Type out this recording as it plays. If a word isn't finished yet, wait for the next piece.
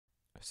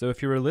So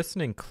if you were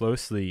listening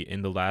closely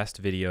in the last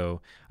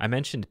video, I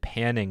mentioned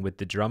panning with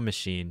the drum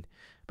machine,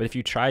 but if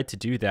you tried to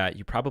do that,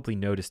 you probably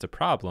noticed a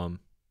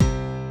problem.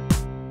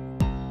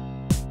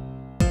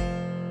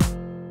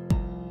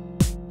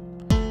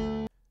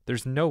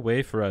 There's no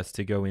way for us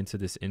to go into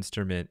this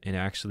instrument and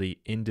actually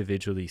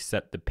individually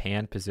set the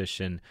pan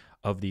position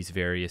of these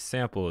various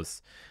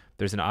samples.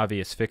 There's an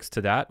obvious fix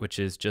to that, which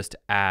is just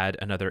add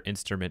another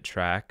instrument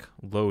track,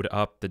 load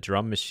up the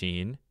drum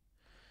machine,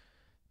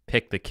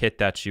 pick the kit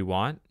that you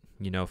want,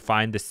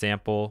 find the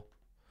sample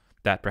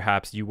that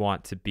perhaps you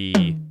want to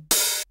be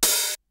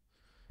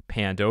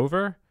panned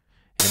over,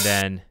 and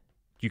then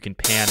you can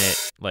pan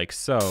it like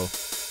so,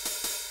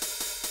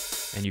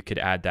 and you could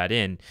add that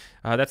in.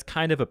 That's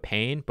kind of a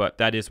pain, but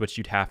that is what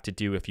you'd have to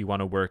do if you want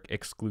to work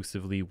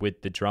exclusively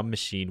with the drum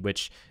machine,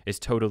 which is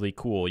totally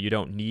cool. You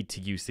don't need to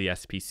use the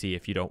SPC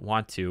if you don't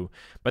want to,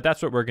 but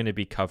that's what we're going to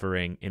be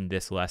covering in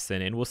this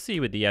lesson. And we'll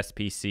see with the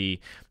SPC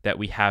that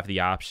we have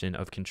the option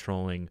of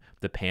controlling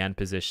the pan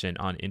position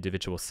on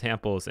individual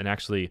samples, and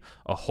actually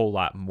a whole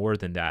lot more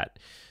than that.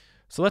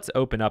 So let's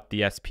open up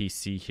the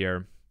SPC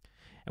here.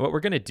 And what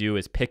we're going to do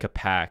is pick a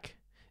pack.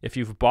 If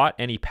you've bought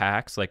any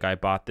packs, like I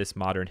bought this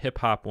modern hip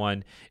hop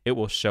one, it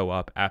will show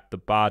up at the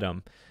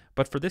bottom.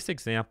 But for this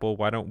example,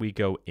 why don't we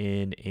go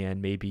in and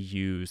maybe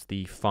use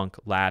the Funk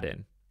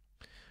Latin?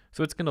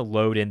 So it's going to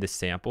load in the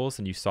samples,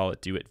 and you saw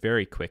it do it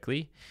very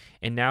quickly.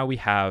 And now we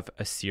have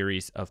a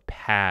series of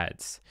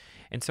pads.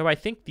 And so I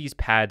think these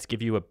pads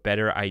give you a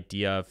better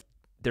idea of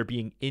there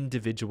being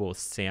individual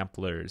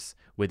samplers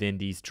within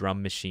these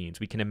drum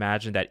machines. We can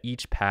imagine that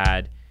each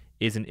pad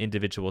is an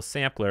individual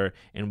sampler,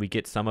 and we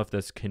get some of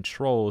those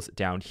controls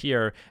down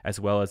here, as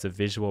well as a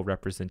visual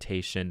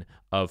representation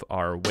of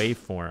our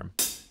waveform.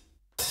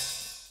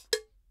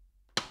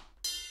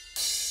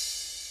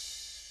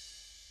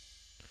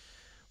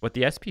 What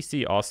the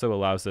SPC also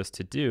allows us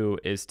to do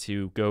is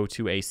to go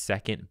to a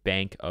second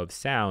bank of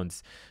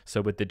sounds.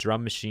 So with the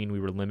drum machine, we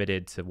were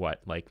limited to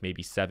like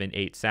maybe 7,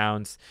 8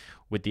 sounds.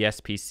 With the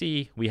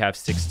SPC, we have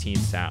 16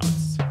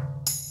 sounds.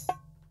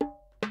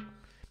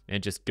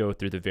 And just go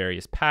through the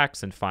various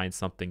packs and find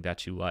something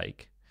that you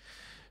like.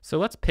 So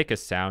let's pick a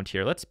sound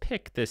here. Let's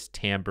pick this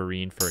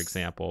tambourine, for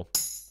example.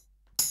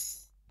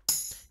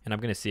 And I'm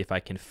going to see if I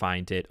can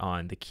find it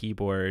on the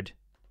keyboard.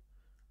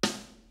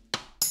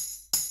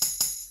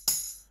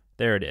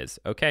 There it is.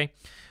 Okay.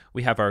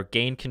 We have our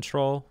gain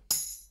control,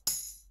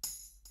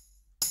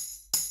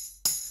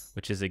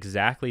 which is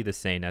exactly the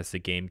same as the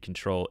gain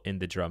control in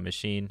the drum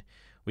machine.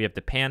 We have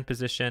the pan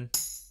position.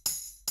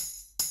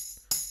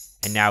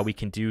 And now we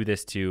can do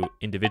this to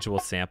individual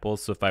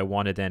samples. So if I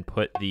want to then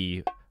put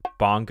the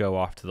bongo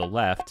off to the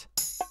left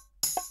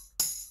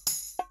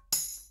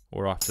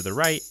or off to the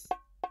right,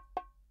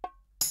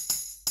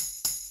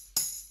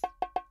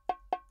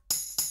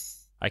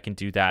 I can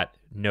do that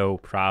no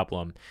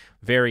problem.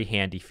 Very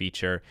handy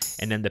feature.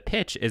 And then the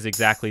pitch is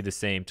exactly the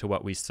same to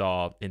what we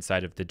saw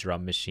inside of the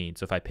drum machine.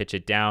 So if I pitch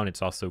it down,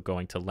 it's also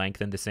going to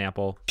lengthen the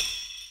sample.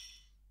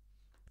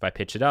 If I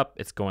pitch it up,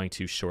 it's going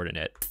to shorten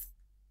it.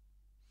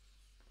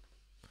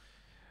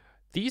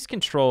 These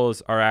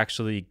controls are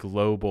actually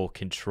global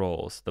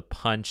controls, the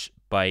punch,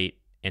 bite,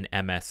 and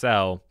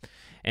MSL.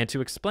 And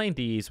to explain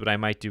these, what I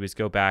might do is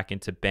go back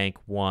into bank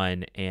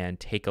 1 and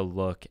take a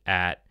look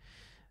at,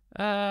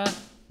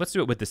 let's do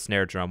it with the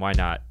snare drum, why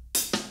not?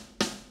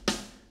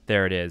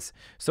 There it is.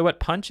 So what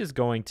punch is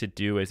going to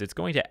do is it's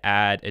going to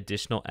add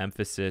additional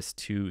emphasis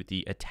to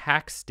the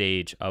attack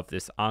stage of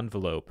this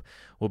envelope.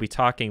 We'll be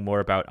talking more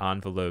about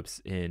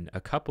envelopes in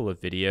a couple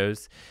of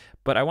videos,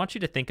 but I want you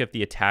to think of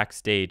the attack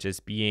stage as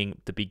being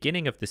the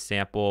beginning of the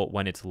sample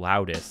when it's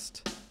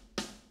loudest.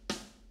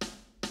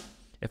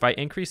 If I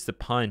increase the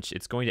punch,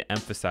 it's going to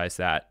emphasize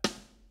that.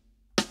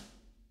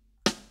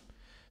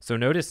 So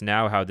notice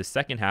now how the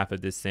second half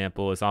of this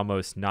sample is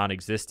almost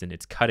non-existent.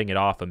 It's cutting it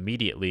off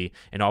immediately,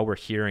 and all we're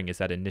hearing is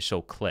that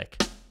initial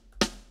click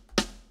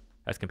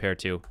as compared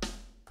to.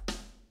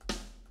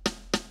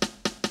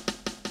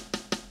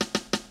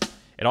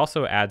 It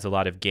also adds a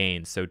lot of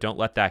gain, so don't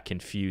let that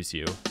confuse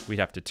you. We'd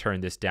have to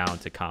turn this down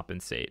to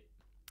compensate.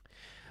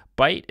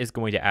 Bite is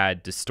going to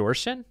add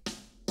distortion.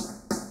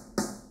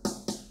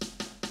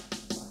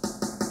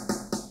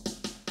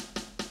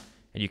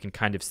 And you can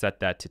kind of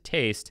set that to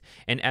taste.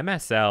 And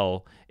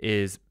MSL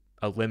is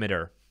a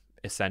limiter,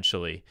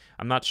 essentially.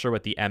 I'm not sure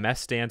what the MS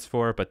stands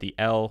for, but the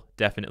L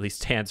definitely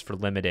stands for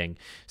limiting.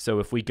 So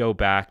if we go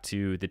back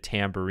to the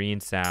tambourine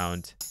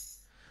sound,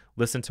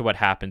 listen to what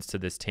happens to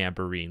this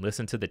tambourine.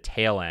 Listen to the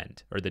tail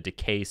end, or the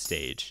decay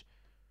stage.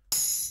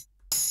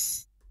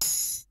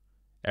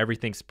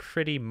 Everything's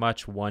pretty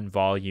much one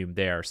volume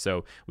there.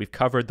 So we've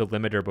covered the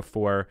limiter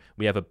before.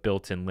 We have a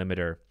built-in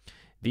limiter.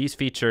 These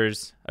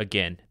features,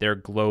 again, they're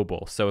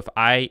global. So if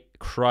I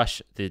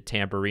crush the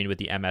tambourine with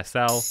the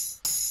MSL,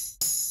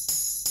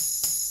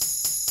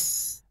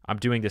 I'm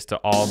doing this to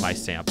all my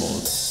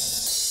samples.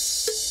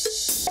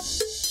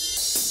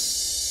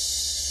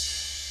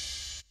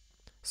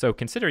 So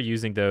consider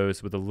using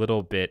those with a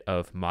little bit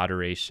of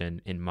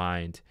moderation in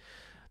mind.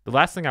 The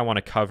last thing I want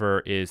to cover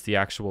is the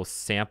actual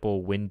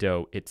sample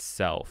window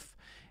itself.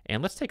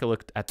 And let's take a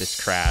look at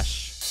this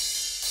crash.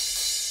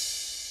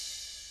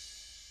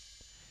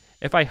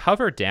 If I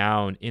hover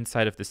down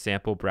inside of the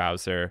sample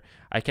browser,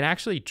 I can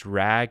actually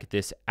drag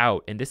this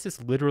out, and this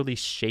is literally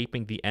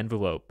shaping the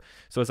envelope.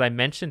 So as I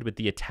mentioned with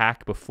the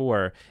attack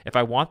before, if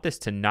I want this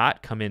to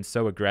not come in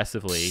so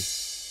aggressively,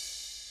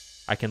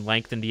 I can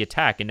lengthen the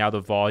attack, and now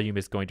the volume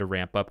is going to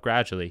ramp up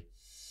gradually.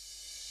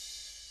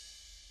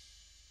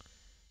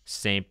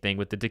 Same thing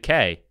with the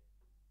decay.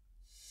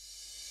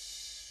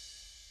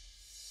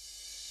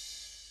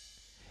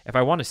 If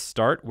I want to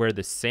start where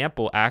the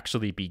sample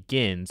actually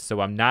begins,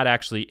 so I'm not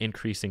actually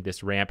increasing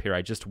this ramp here,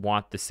 I just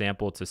want the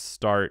sample to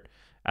start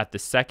at the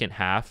second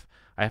half,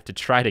 I have to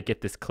try to get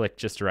this click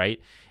just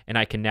right, and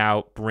I can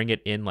now bring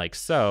it in like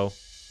so,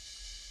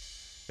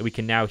 and we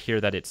can now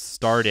hear that it's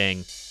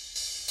starting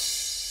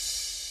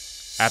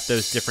at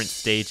those different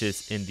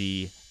stages in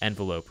the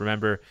envelope.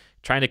 Remember,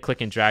 trying to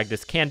click and drag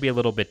this can be a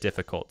little bit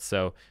difficult,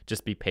 so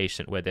just be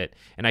patient with it.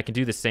 And I can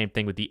do the same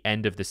thing with the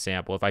end of the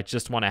sample. If I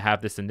just want to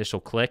have this initial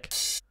click,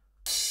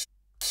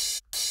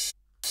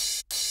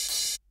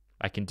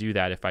 I can do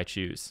that if I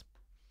choose.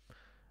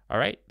 All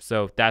right,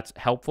 so that's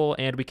helpful,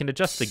 and we can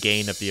adjust the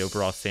gain of the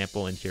overall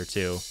sample in here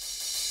too.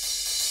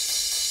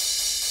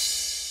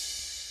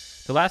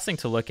 The last thing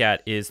to look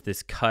at is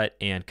this cut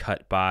and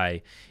cut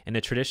by. In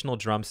a traditional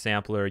drum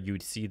sampler, you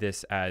would see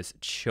this as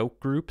choke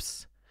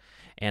groups.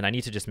 And I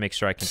need to just make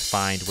sure I can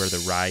find where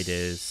the ride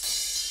is.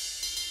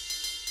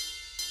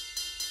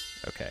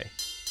 Okay.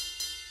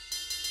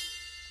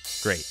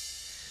 Great.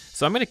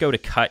 So I'm going to go to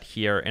cut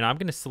here, and I'm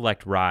going to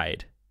select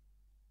ride.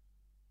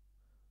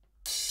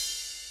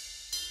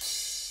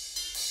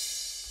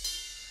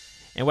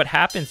 And what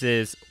happens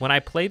is, when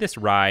I play this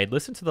ride,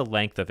 listen to the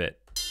length of it.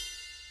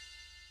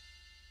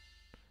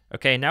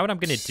 Okay, now what I'm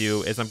going to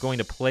do is I'm going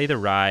to play the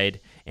ride,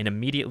 and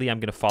immediately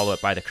I'm going to follow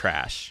it by the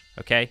crash.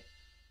 Okay?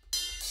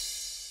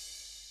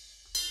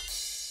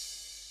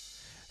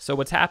 So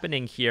what's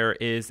happening here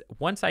is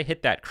once I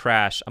hit that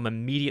crash, I'm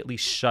immediately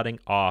shutting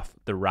off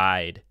the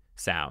ride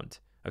sound,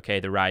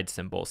 okay, the ride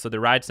symbol. So the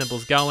ride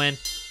symbol's going,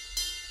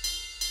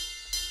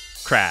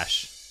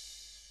 crash.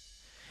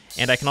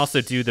 And I can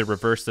also do the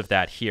reverse of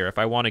that here. If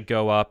I want to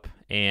go up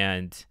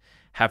and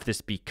have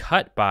this be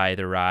cut by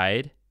the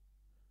ride,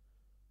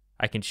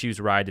 I can choose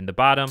ride in the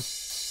bottom.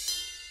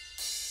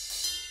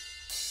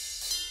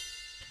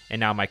 And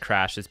now my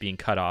crash is being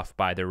cut off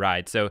by the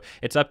ride. So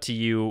it's up to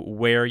you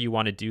where you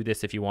want to do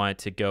this. If you want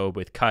to go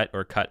with cut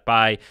or cut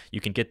by,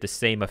 you can get the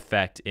same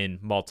effect in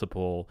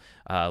multiple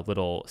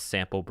little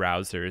sample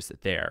browsers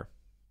there.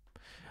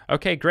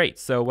 Okay, great.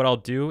 So what I'll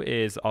do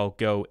is I'll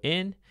go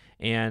in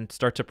and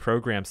start to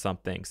program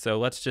something. So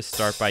let's just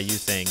start by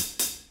using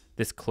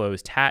this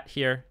closed hat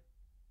here.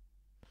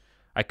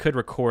 I could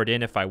record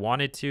in if I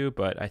wanted to,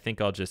 but I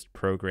think I'll just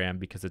program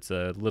because it's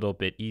a little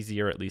bit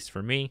easier, at least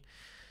for me.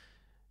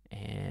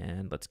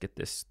 And let's get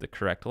this the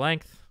correct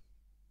length.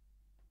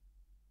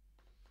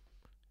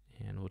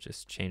 And we'll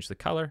just change the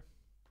color.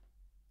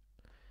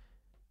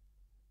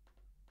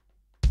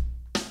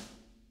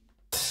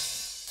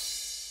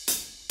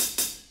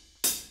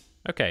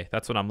 Okay,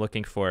 that's what I'm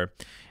looking for.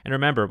 And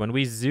remember, when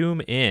we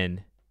zoom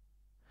in,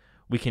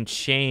 we can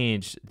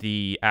change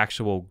the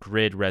actual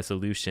grid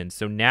resolution.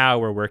 So now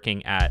we're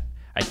working at,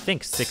 I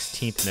think,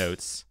 16th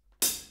notes.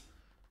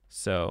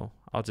 So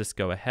I'll just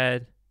go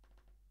ahead,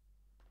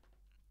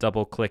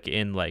 double click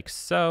in like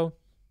so,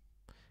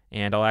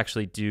 and I'll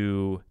actually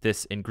do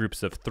this in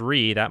groups of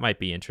 3. That might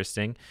be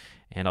interesting.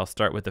 And I'll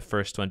start with the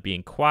first one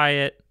being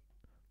quiet,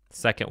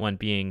 second one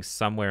being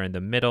somewhere in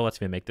the middle.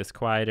 Let's make this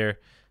quieter.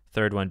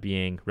 Third one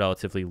being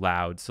relatively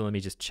loud. So let me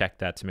just check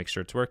that to make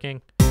sure it's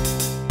working.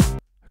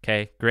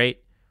 Okay,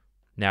 great.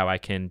 Now I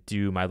can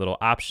do my little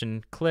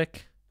option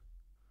click.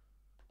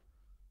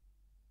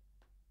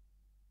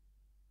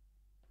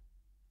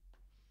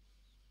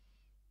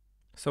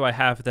 So I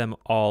have them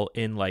all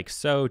in like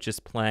so,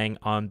 just playing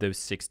on those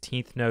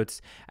 16th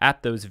notes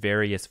at those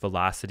various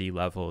velocity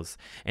levels.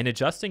 And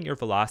adjusting your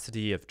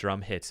velocity of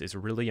drum hits is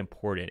really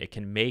important. It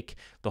can make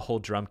the whole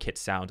drum kit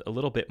sound a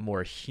little bit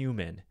more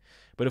human.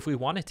 But if we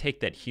want to take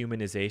that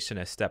humanization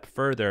a step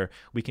further,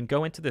 we can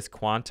go into this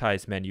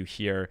Quantize menu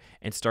here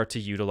and start to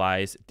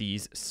utilize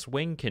these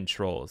swing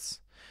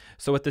controls.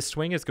 So what the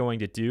swing is going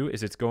to do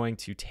is it's going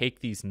to take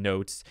these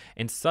notes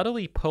and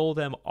subtly pull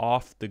them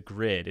off the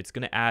grid. It's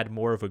going to add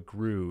more of a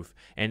groove,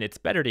 and it's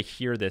better to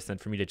hear this than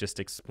for me to just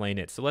explain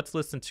it. So let's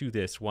listen to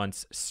this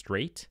once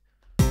straight.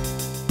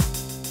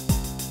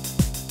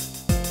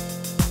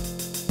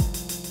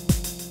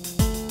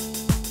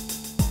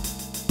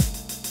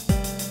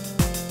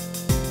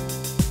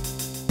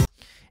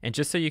 And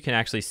just so you can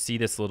actually see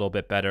this a little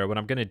bit better, what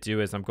I'm going to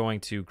do is I'm going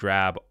to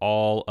grab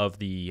all of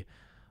the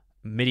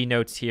MIDI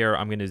notes here.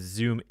 I'm going to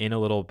zoom in a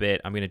little bit.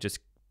 I'm going to just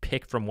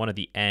pick from one of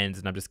the ends,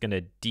 and I'm just going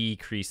to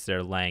decrease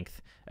their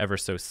length ever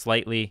so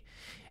slightly.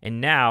 And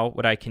now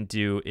what I can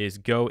do is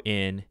go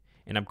in,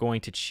 and I'm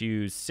going to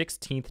choose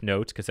 16th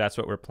notes because that's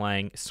what we're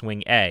playing,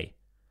 swing A.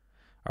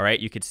 All right,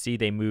 you could see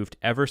they moved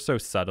ever so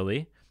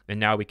subtly, and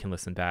now we can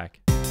listen back.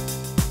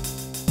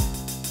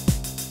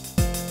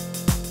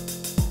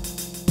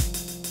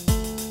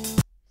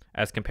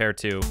 As compared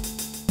to,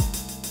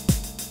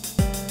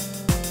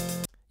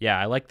 yeah,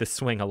 I like the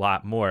swing a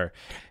lot more.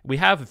 We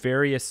have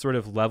various sort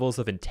of levels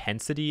of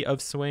intensity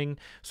of swing.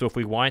 So if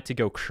we want to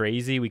go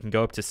crazy, we can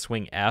go up to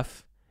swing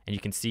F, and you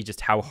can see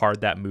just how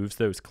hard that moves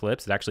those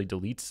clips. It actually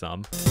deletes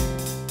some.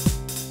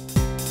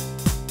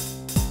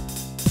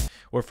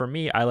 Or for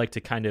me, I like to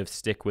kind of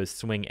stick with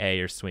swing A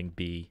or swing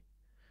B.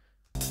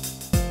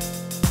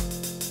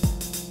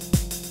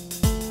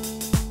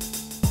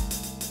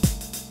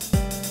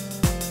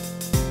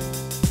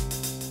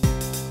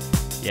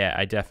 Yeah,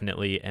 I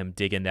definitely am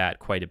digging that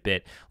quite a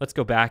bit. Let's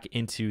go back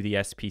into the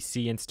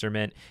SPC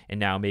instrument and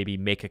now maybe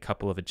make a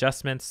couple of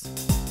adjustments.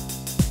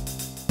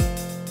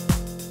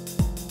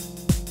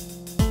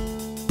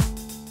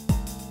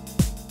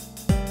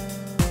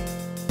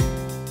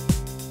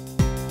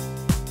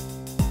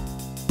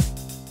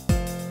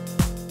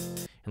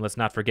 And let's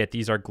not forget,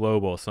 these are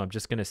global, so I'm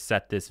just going to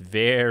set this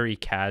very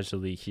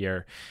casually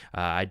here.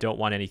 I don't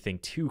want anything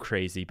too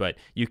crazy, but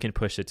you can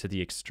push it to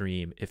the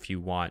extreme if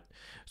you want.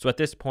 So at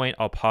this point,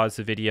 I'll pause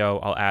the video.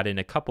 I'll add in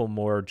a couple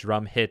more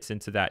drum hits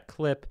into that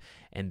clip,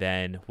 and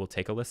then we'll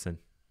take a listen.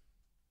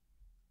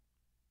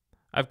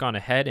 I've gone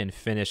ahead and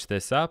finished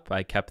this up.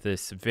 I kept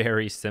this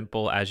very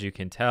simple, as you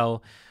can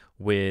tell.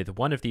 With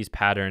one of these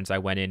patterns, I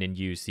went in and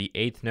used the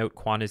 8th note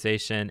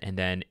quantization, and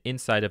then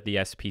inside of the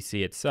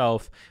SPC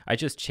itself, I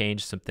just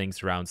changed some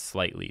things around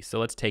slightly. So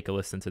let's take a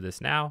listen to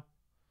this now.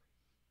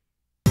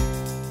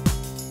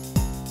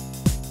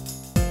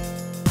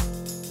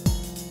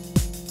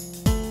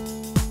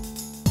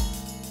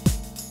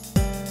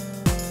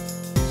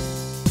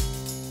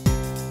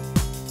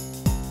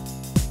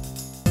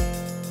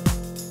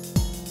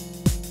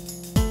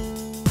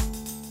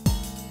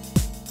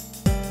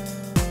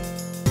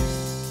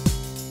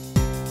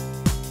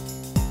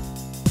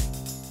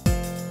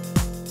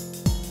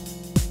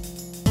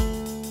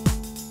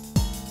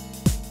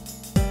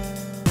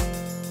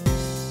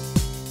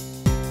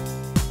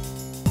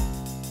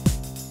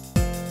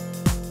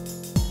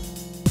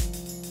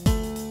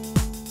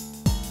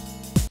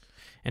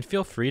 And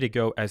feel free to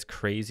go as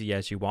crazy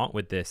as you want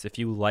with this. If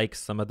you like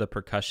some of the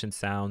percussion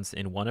sounds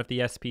in one of the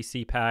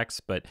SPC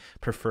packs, but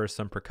prefer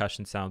some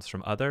percussion sounds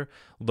from other,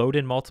 load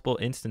in multiple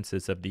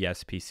instances of the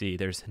SPC.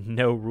 There's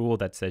no rule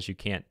that says you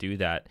can't do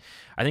that.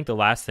 I think the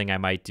last thing I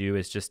might do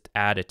is just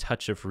add a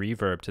touch of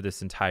reverb to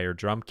this entire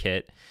drum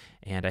kit,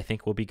 and I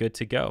think we'll be good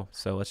to go.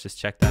 So let's just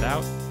check that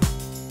out.